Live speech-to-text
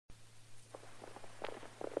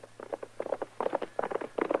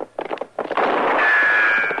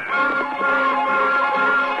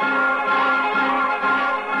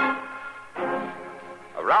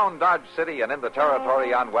Dodge City and in the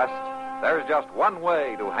territory on west, there's just one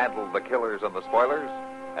way to handle the killers and the spoilers,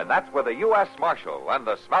 and that's with a U.S. Marshal and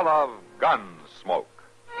the smell of Gunsmoke.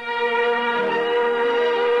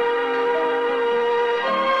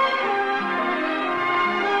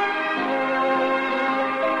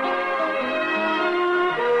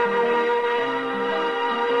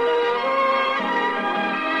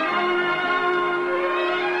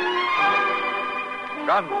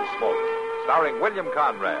 Gunsmoke, starring William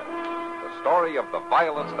Conrad. The story of the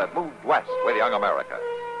violence that moved west with young America.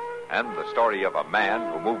 And the story of a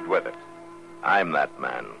man who moved with it. I'm that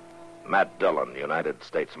man. Matt Dillon, United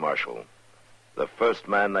States Marshal. The first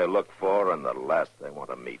man they look for and the last they want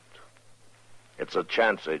to meet. It's a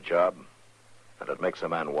chancy job, and it makes a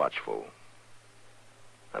man watchful.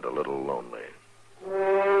 And a little lonely.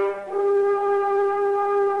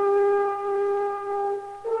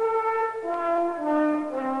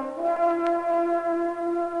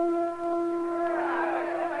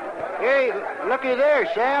 Hey, looky there,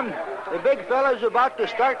 Sam. The big fella's about to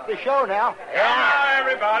start the show now. Hello,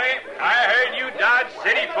 everybody. I heard you Dodge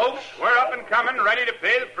City folks were up and coming, ready to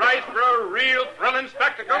pay the price for a real thrilling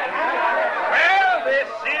spectacle. Well, this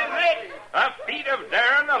is it. A feat of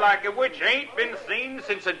daring the like of which ain't been seen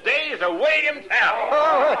since the days of William Tell.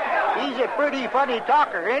 Oh, he's a pretty funny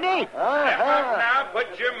talker, ain't he? Now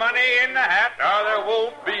put your money in the hat or there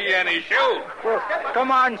won't be any show. Well, come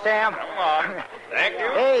on, Sam. Come on. Thank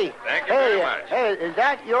you. Hey. Thank you very much. Hey, is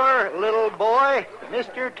that your little boy,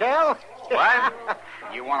 Mr. Tell? What?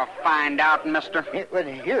 You want to find out, mister?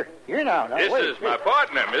 Here now. This wait, is my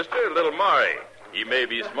partner, Mr. Little Maury. He may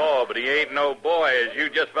be small, but he ain't no boy, as you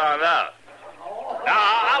just found out. Now,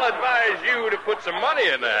 I'll advise you to put some money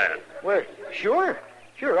in the hat. Well, sure.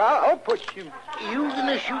 I'll put you. You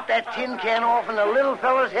gonna shoot that tin can off in the little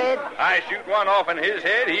fella's head? I shoot one off in his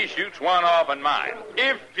head, he shoots one off in mine.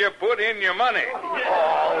 If you put in your money.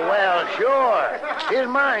 Oh, well, sure. Here's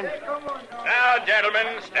mine. Now,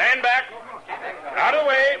 gentlemen, stand back. Out of the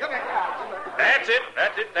way. That's it,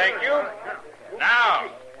 thank you.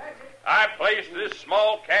 Now, I place this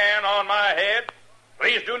small can on my head.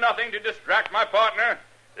 Please do nothing to distract my partner.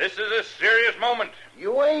 This is a serious moment.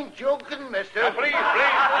 You ain't joking, mister. Now, please.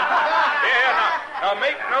 Yeah, now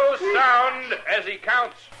make no sound as he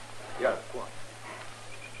counts. Yeah, go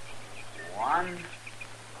on. 1,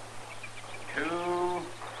 2, 3.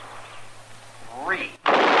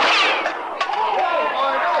 All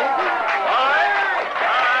right.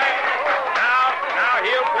 Now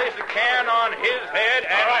he'll place the can on his head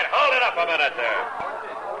and... All right, hold it up a minute there.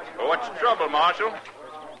 Well, what's the trouble, Marshal?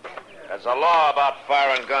 There's a law about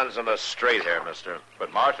firing guns in the street here, mister.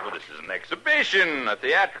 But, Marshal, this is an exhibition, a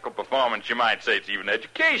theatrical performance, you might say. It's even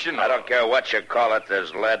education. I don't care what you call it.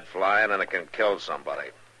 There's lead flying, and it can kill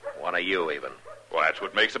somebody. One of you, even. Well, that's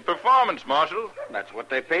what makes a performance, Marshal. That's what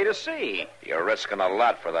they pay to see. You're risking a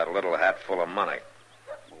lot for that little hat full of money.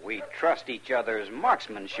 We trust each other's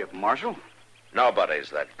marksmanship, Marshal. Nobody's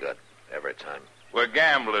that good every time. We're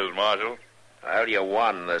gamblers, Marshal. Well, you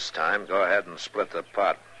won this time. Go ahead and split the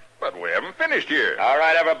pot. But we haven't finished here. All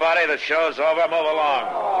right, everybody, the show's over. Move along.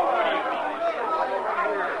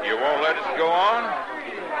 You won't let us go on?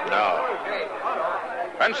 No.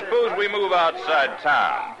 And suppose we move outside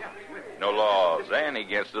town. No laws any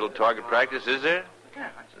against little target practice, is there?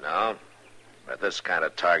 No. At this kind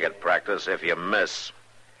of target practice, if you miss,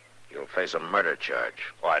 you'll face a murder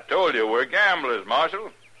charge. Well, I told you we're gamblers,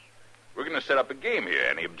 Marshal. We're going to set up a game here.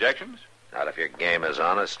 Any objections? Not if your game is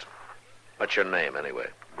honest. What's your name,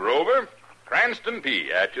 anyway? Grover, Cranston P.,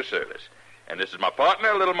 at your service. And this is my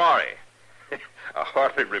partner, Little Maury. I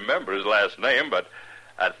hardly remember his last name, but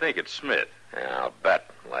I think it's Smith. Yeah, I'll bet.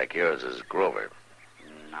 Like yours is Grover.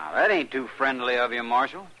 Now, that ain't too friendly of you,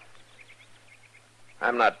 Marshal.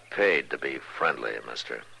 I'm not paid to be friendly,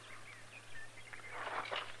 mister.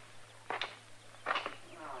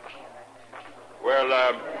 Well,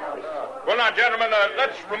 now, gentlemen,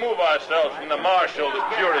 let's remove ourselves from the marshal's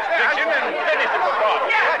jurisdiction and finish the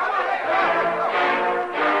performance.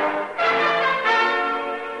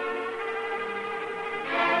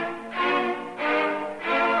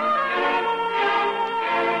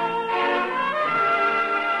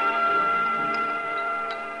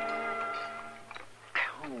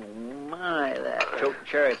 Oh, my, that choke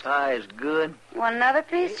cherry pie is good. Want another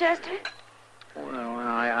piece, Chester? Well,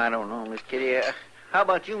 I don't know, Miss Kitty. How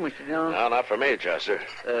about you, Mr. Dillon? No, not for me, Chester.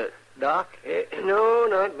 Doc? No,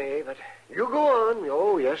 not me, but you go on.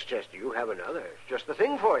 Oh, yes, Chester, you have another. It's just the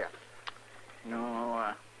thing for you. No,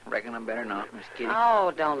 I reckon I better not, Miss Kitty.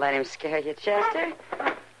 Oh, don't let him scare you, Chester.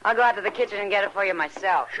 I'll go out to the kitchen and get it for you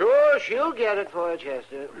myself. Sure, she'll get it for you,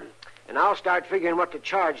 Chester. and I'll start figuring what to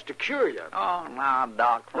charge to cure you. Oh, now,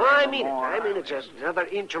 Doc. No, I mean it. I mean it. Just another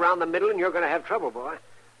inch around the middle, and you're going to have trouble, boy.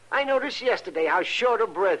 I noticed yesterday how short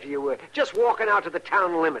of breath you were, just walking out to the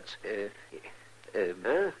town limits.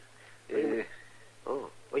 Huh? Oh,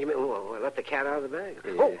 what do you mean? Oh, let the cat out of the bag.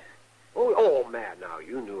 Oh, man, now,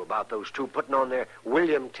 you knew about those two putting on their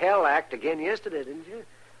William Tell act again yesterday, didn't you?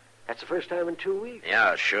 That's the first time in 2 weeks.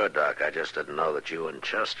 Yeah, sure, Doc. I just didn't know that you and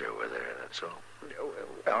Chester were there, that's all.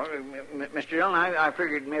 Well, Mr. Dillon, I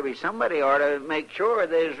figured maybe somebody ought to make sure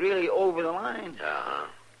that it's really over the line. Uh-huh.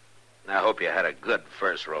 I hope you had a good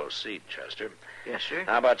first-row seat, Chester. Yes, sir.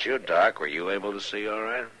 How about you, Doc? Were you able to see all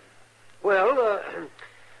right? Well,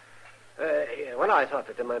 I thought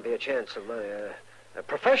that there might be a chance of my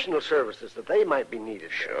professional services, that they might be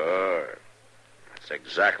needed. Sure. That's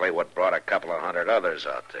exactly what brought a couple of hundred others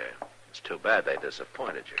out there. It's too bad they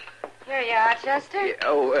disappointed you. Here you are, Chester.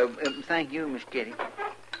 Yeah, thank you, Miss Kitty.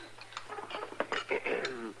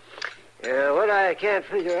 What I can't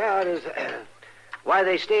figure out is why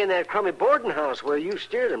they stay in that crummy boarding house where you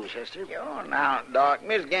steered them, Chester. Oh, now, Doc,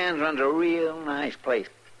 Miss Gans runs a real nice place.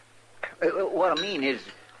 What I mean is,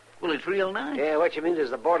 well, it's real nice. Yeah, what you mean is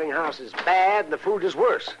the boarding house is bad and the food is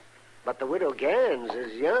worse. But the widow Gans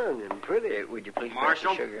is young and pretty. Would you please Marshal?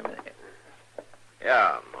 pass the sugar a minute?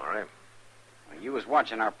 Yeah, Maury. You was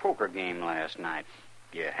watching our poker game last night.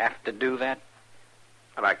 You have to do that?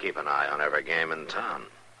 Well, I keep an eye on every game in town.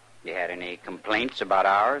 You had any complaints about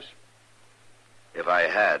ours? If I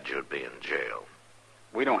had, you'd be in jail.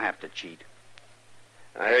 We don't have to cheat.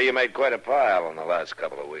 I hear you made quite a pile in the last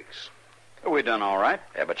couple of weeks. We done all right.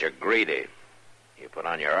 Yeah, but you're greedy. You put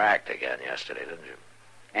on your act again yesterday, didn't you?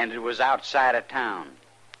 And it was outside of town.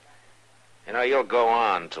 You know, you'll go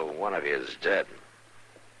on till one of you is dead.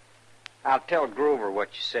 I'll tell Grover what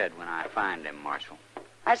you said when I find him, Marshal.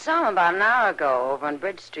 I saw him about an hour ago over on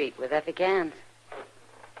Bridge Street with Effie Gans.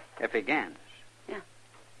 Effie Gans? Yeah.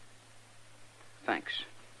 Thanks.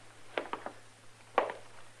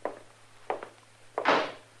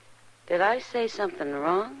 Did I say something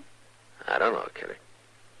wrong? I don't know, Kitty.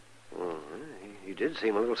 Well, you did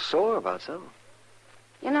seem a little sore about something.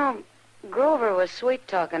 You know, Grover was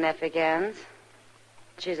sweet-talking Effie Gans.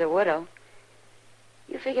 She's a widow.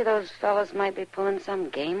 You figure those fellas might be pulling some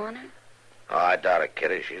game on her? Oh, I doubt it,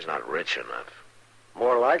 Kitty. She's not rich enough.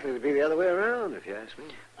 More likely to be the other way around, if you ask me.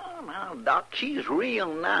 Oh, now, Doc, she's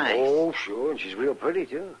real nice. Oh, sure, and she's real pretty,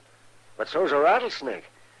 too. But so's a rattlesnake,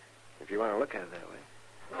 if you want to look at it that way.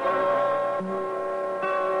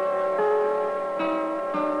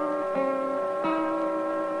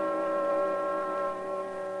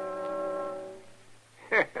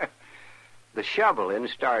 The shoveling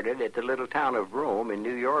started at the little town of Rome in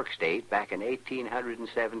New York State back in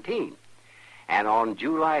 1817. And on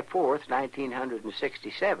July 4th,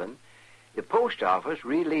 1967, the post office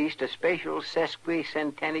released a special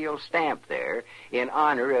sesquicentennial stamp there in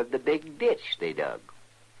honor of the big ditch they dug,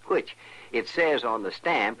 which, it says on the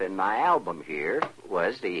stamp in my album here,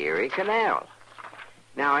 was the Erie Canal.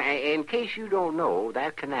 Now, in case you don't know,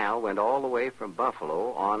 that canal went all the way from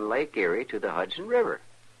Buffalo on Lake Erie to the Hudson River,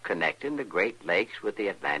 connecting the Great Lakes with the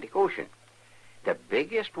Atlantic Ocean. The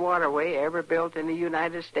biggest waterway ever built in the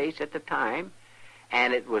United States at the time,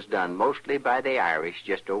 and it was done mostly by the Irish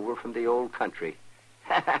just over from the old country,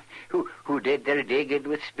 who did their digging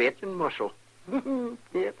with spit and mussel.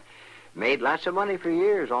 Yep. Made lots of money for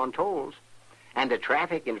years on tolls. And the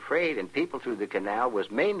traffic and freight and people through the canal was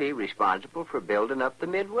mainly responsible for building up the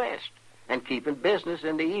Midwest and keeping business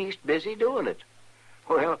in the East busy doing it.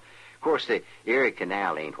 Well, of course, the Erie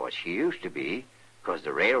Canal ain't what she used to be, because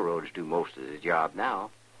the railroads do most of the job now.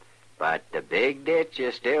 But the big ditch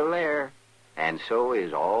is still there, and so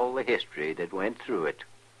is all the history that went through it.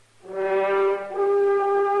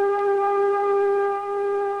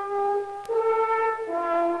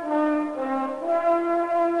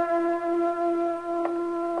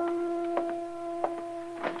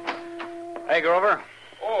 Hey, Grover.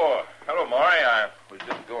 Oh, hello, Maury. I was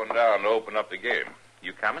just going down to open up the game.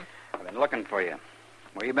 You coming? I've been looking for you.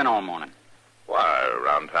 Where you been all morning? Why,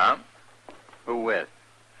 around town. Who with?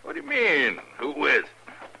 What do you mean? Who with?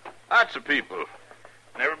 Lots of people.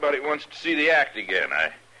 And everybody wants to see the act again.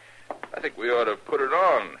 I think we ought to put it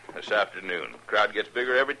on this afternoon. Crowd gets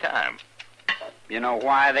bigger every time. You know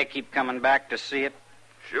why they keep coming back to see it?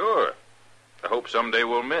 Sure. I hope someday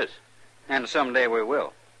we'll miss. And someday we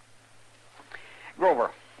will.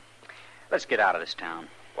 Grover, let's get out of this town.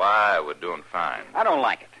 Why, we're doing fine. I don't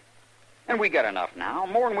like it. And we got enough now,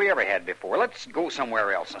 more than we ever had before. Let's go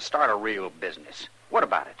somewhere else and start a real business. What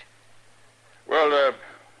about it? Well,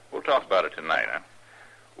 we'll talk about it tonight, huh?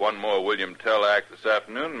 one more William Tell act this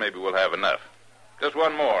afternoon, maybe we'll have enough. Just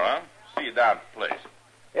one more, huh? See you down at the place.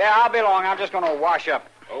 Yeah, I'll be along. I'm just going to wash up.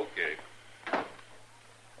 Okay.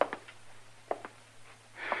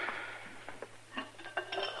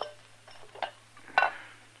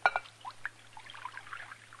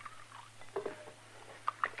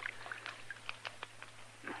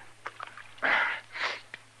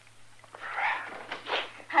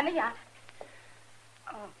 Honey,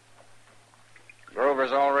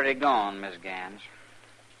 Grover's already gone, Miss Gans.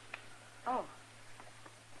 Oh.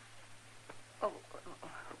 Oh,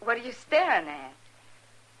 what are you staring at?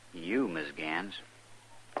 You, Miss Gans.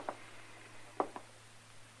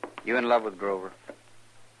 You in love with Grover?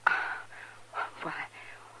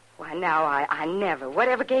 Why, now, I never.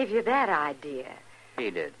 Whatever gave you that idea?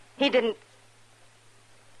 He did. He didn't...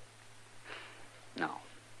 No.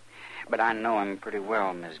 But I know him pretty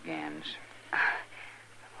well, Miss Gans.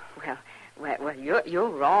 Well, you're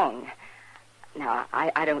wrong. Now,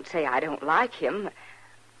 I don't say I don't like him,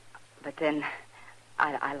 but then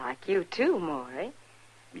I like you too, Maury.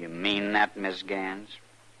 You mean that, Miss Gans?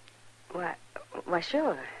 Why,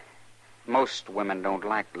 sure. Most women don't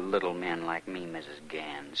like little men like me, Mrs.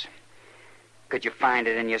 Gans. Could you find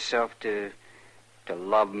it in yourself to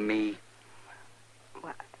love me?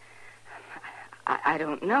 Well, I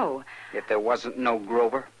don't know. If there wasn't no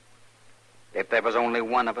Grover, if there was only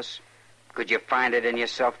one of us, could you find it in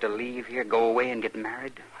yourself to leave here, go away, and get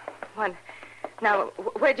married? Now,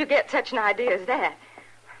 where'd you get such an idea as that?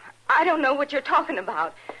 I don't know what you're talking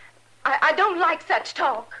about. I don't like such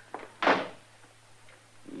talk.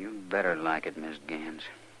 You'd better like it, Miss Gans.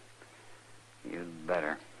 You'd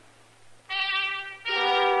better.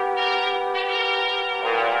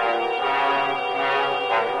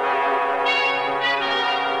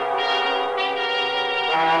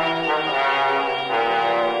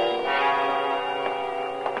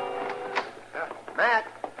 Matt.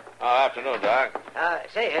 Afternoon, Doc.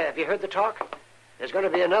 Say, have you heard the talk? There's going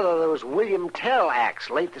to be another of those William Tell acts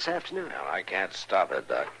late this afternoon. Well, I can't stop it,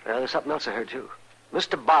 Doc. There's something else I heard, too.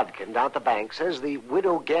 Mr. Bodkin down at the bank says the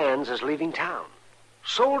widow Gans is leaving town.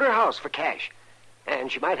 Sold her house for cash.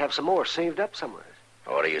 And she might have some more saved up somewhere.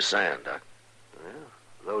 What are you saying, Doc? Well,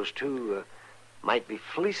 those two might be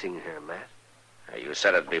fleecing her, Matt. You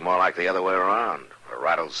said it'd be more like the other way around. A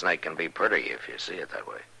rattlesnake can be pretty if you see it that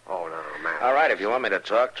way. Oh, no, Matt. All right, if you want me to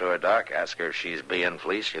talk to her, Doc, ask her if she's being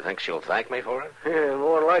fleeced. You think she'll thank me for it? Yeah,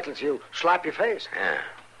 more likely she'll slap your face. Yeah,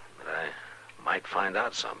 but I might find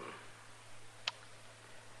out something.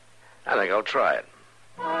 I think I'll try it.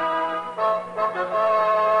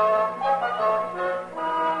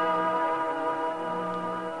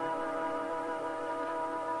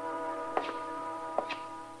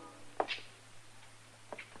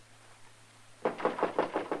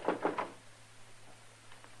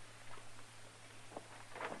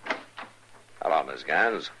 Hello, Miss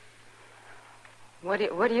Gans. What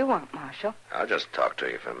do you want, Marshal? I'll just talk to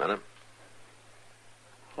you for a minute.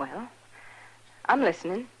 Well, I'm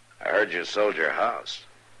listening. I heard you sold your house.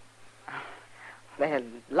 There are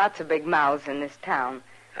lots of big mouths in this town.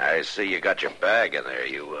 I see you got your bag in there.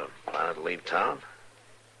 You planning to leave town?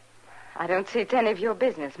 I don't see it's any of your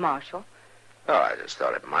business, Marshal. Oh, I just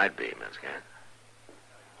thought it might be, Miss Gans.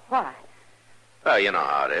 Why? Well, you know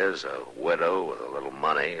how it is. A widow with a little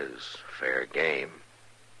money is fair game.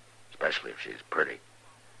 Especially if she's pretty.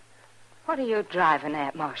 What are you driving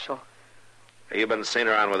at, Marshal? You've been seen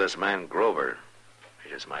around with this man, Grover. He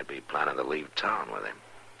just might be planning to leave town with him.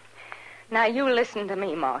 Now, you listen to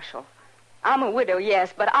me, Marshal. I'm a widow,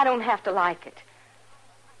 yes, but I don't have to like it.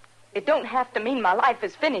 It don't have to mean my life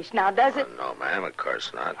is finished now, does it? No, ma'am, of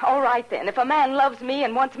course not. All right, then. If a man loves me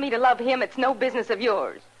and wants me to love him, it's no business of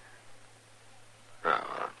yours.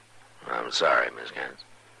 Oh, I'm sorry, Miss Gans.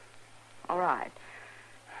 All right.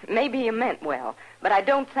 Maybe you meant well, but I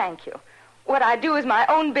don't thank you. What I do is my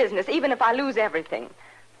own business, even if I lose everything.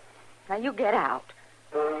 Now, you get out.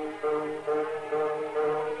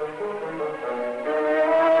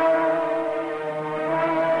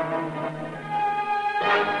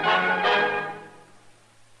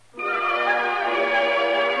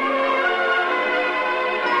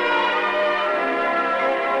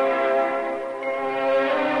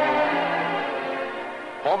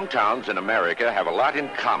 Hometowns in America have a lot in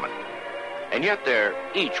common, and yet they're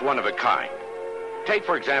each one of a kind. Take,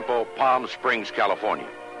 for example, Palm Springs, California.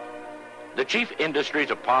 The chief industries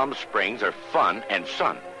of Palm Springs are fun and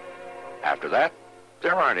sun. After that,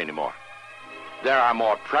 there aren't any more. There are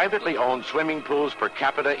more privately owned swimming pools per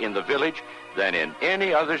capita in the village than in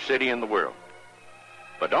any other city in the world.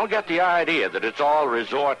 But don't get the idea that it's all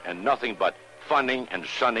resort and nothing but funning and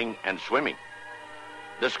sunning and swimming.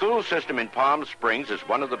 The school system in Palm Springs is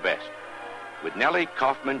one of the best, with Nellie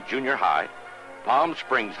Kaufman Junior High, Palm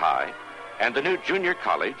Springs High, and the new junior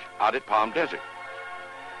college out at Palm Desert.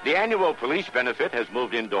 The annual police benefit has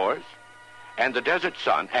moved indoors, and the Desert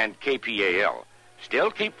Sun and KPAL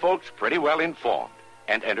still keep folks pretty well informed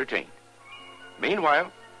and entertained.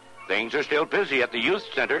 Meanwhile, things are still busy at the Youth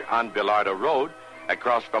Center on Billardo Road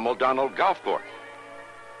across from O'Donnell Golf Course.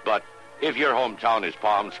 But if your hometown is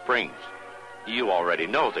Palm Springs, you already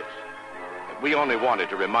know this. We only wanted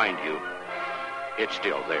to remind you it's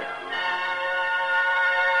still there.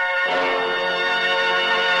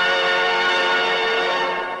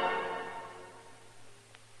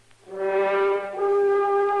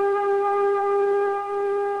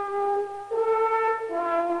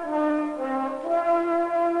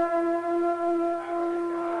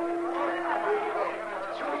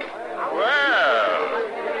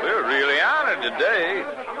 Today.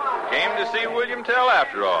 Came to see William Tell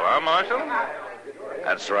after all, huh, Marshal?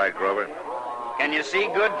 That's right, Grover. Can you see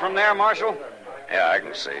good from there, Marshal? Yeah, I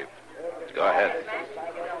can see. Go ahead.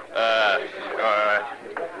 All right.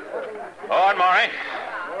 All right,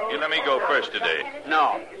 Maury. You let me go first today.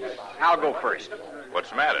 No, I'll go first.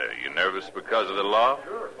 What's the matter? You nervous because of the law?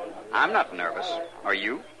 I'm not nervous. Are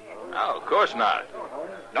you? No, of course not.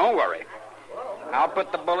 Don't worry. I'll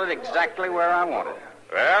put the bullet exactly where I want it.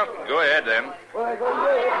 Well, go ahead then.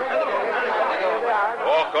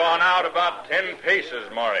 Walk on out about 10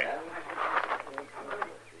 paces, Maury.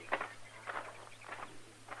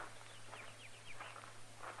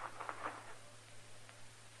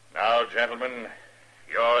 Now, gentlemen,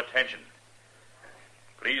 your attention.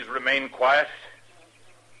 Please remain quiet.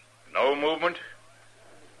 No movement.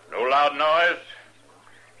 No loud noise.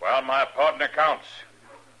 While my partner counts.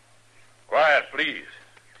 Quiet, please.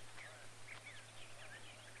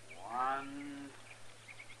 1,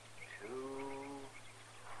 2,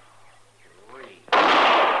 3.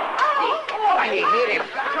 Oh, he hit him.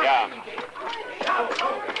 Yeah.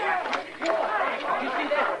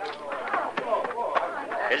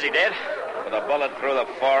 Is he dead? With a bullet through the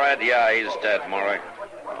forehead, yeah, he's dead, Maury.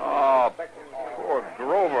 Oh, poor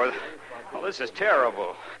Grover. Well, this is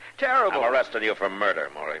terrible. Terrible. I'm arresting you for murder,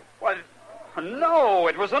 Maury. What? No,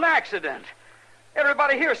 it was an accident.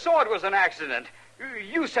 Everybody here saw it was an accident.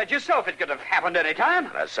 You said yourself it could have happened any time.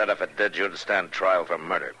 And I said if it did, you'd stand trial for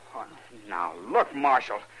murder. Oh, now, look,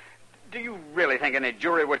 Marshal. Do you really think any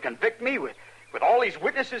jury would convict me with all these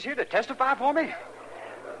witnesses here to testify for me?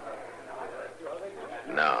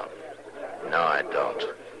 No. No, I don't.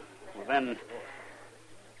 Well, then,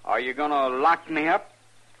 are you going to lock me up?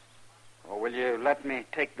 Or will you let me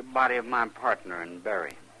take the body of my partner and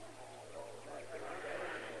bury him?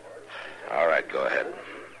 All right, go ahead.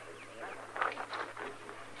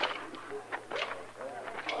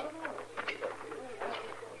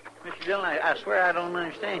 Mr. Dillon, I swear I don't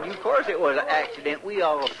understand you. Of course it was an accident. We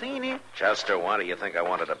all seen it. Chester, why do you think I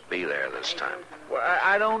wanted to be there this time? Well,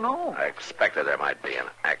 I don't know. I expected there might be an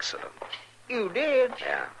accident. You did?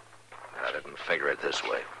 Yeah. But I didn't figure it this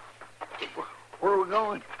way. Where are we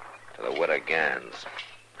going? To the Widow Gans.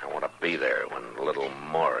 I want to be there when little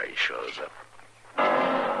Maury shows up.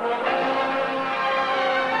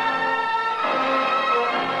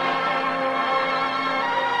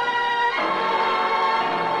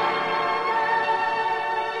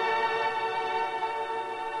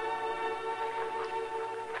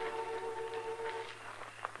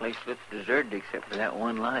 Place looks deserted except for that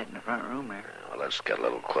one light in the front room there. Well, let's get a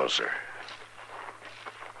little closer.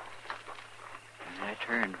 And that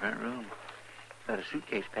her in the front room. Got a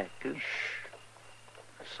suitcase packed, too. Shh.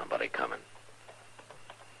 There's somebody coming.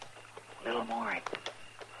 Little Maury.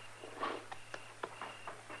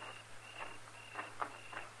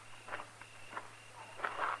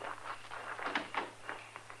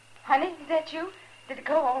 Honey, is that you? Did it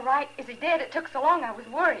go all right? Is he dead? It took so long I was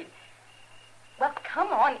worried. Well, come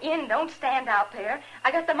on in. Don't stand out there.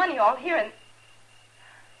 I got the money all here and...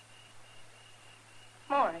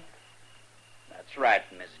 Maury. That's right,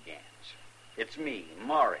 Miss Gans. It's me,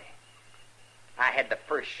 Maury. I had the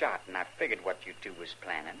first shot, and I figured what you two was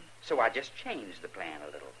planning, so I just changed the plan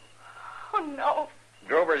a little. Oh, no.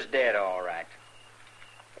 Grover's dead, all right.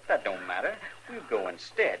 But that don't matter. We'll go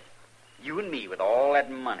instead. You and me with all that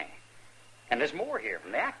money. And there's more here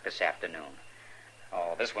from the act this afternoon.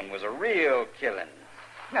 Oh, this one was a real killing.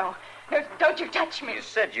 No, don't you touch me. You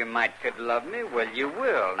said you might could love me. Well, you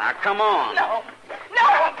will. Now, come on. No. All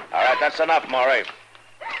right, that's enough, Maury.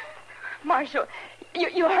 Marshal,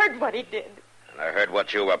 you heard what he did. And I heard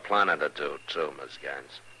what you were planning to do, too, Miss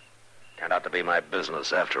Gans. Turned out to be my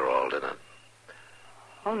business after all, didn't it?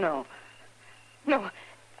 Oh, no. No,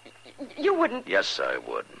 You wouldn't. Yes, I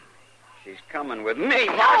would. She's coming with me,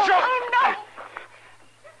 No, Marshal. no.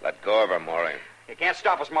 Let go of her, Maury. You can't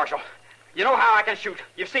stop us, Marshal. You know how I can shoot.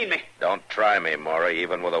 You've seen me. Don't try me, Maury,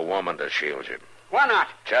 even with a woman to shield you. Why not?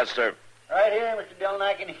 Chester, Right here, Mr. Dillon.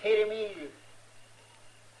 I can hit him easy.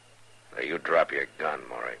 now you drop your gun,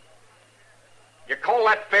 Maury. You call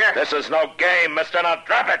that fair? This is no game, mister. Now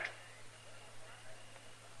drop it!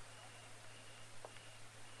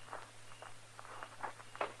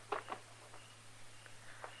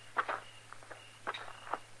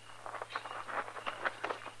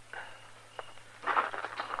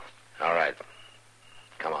 All right.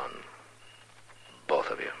 Come on. Both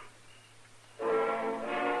of you.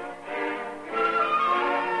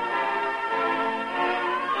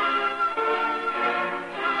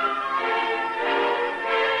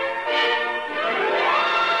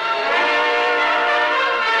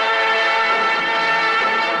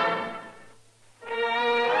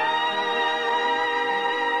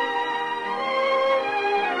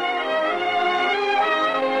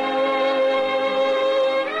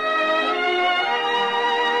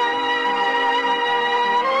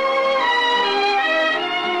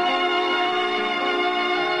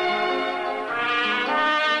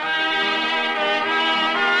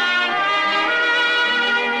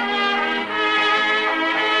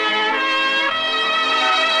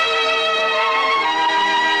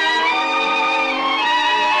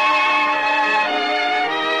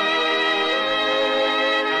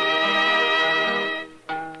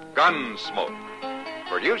 Gunsmoke.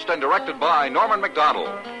 Produced and directed by Norman McDonald.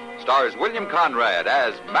 Stars William Conrad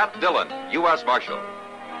as Matt Dillon, U.S. Marshal.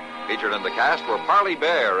 Featured in the cast were Parley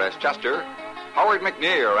Bear as Chester, Howard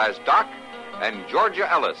McNear as Doc, and Georgia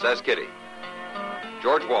Ellis as Kitty.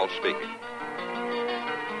 George Walsh speaking.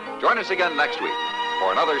 Join us again next week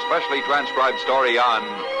for another specially transcribed story on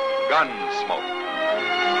Gunsmoke.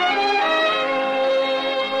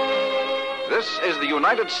 This is the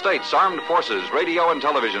United States Armed Forces Radio and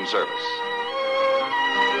Television Service.